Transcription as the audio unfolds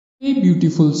Hey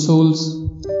beautiful souls,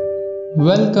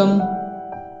 welcome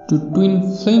to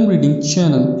Twinflame Reading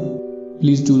channel.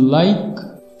 Please do like,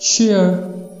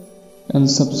 share and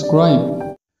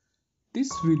subscribe.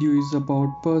 This video is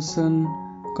about person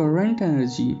current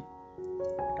energy.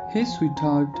 Hey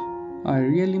sweetheart, I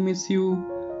really miss you.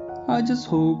 I just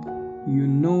hope you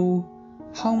know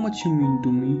how much you mean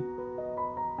to me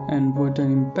and what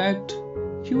an impact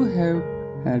you have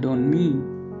had on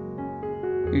me.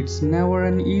 It's never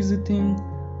an easy thing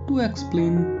to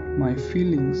explain my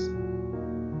feelings.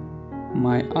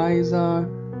 My eyes are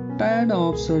tired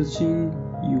of searching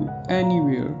you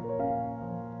anywhere.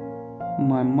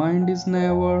 My mind is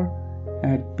never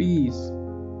at peace.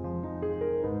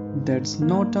 That's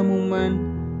not a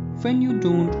moment when you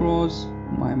don't cross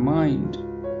my mind.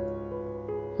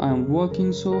 I'm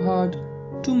working so hard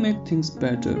to make things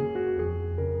better.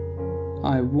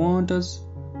 I want us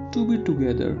to be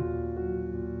together.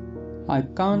 I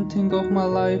can't think of my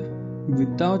life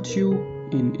without you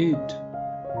in it.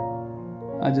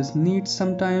 I just need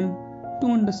some time to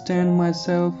understand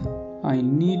myself. I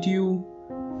need you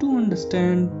to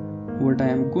understand what I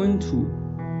am going through.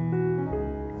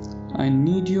 I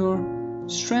need your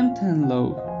strength and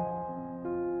love.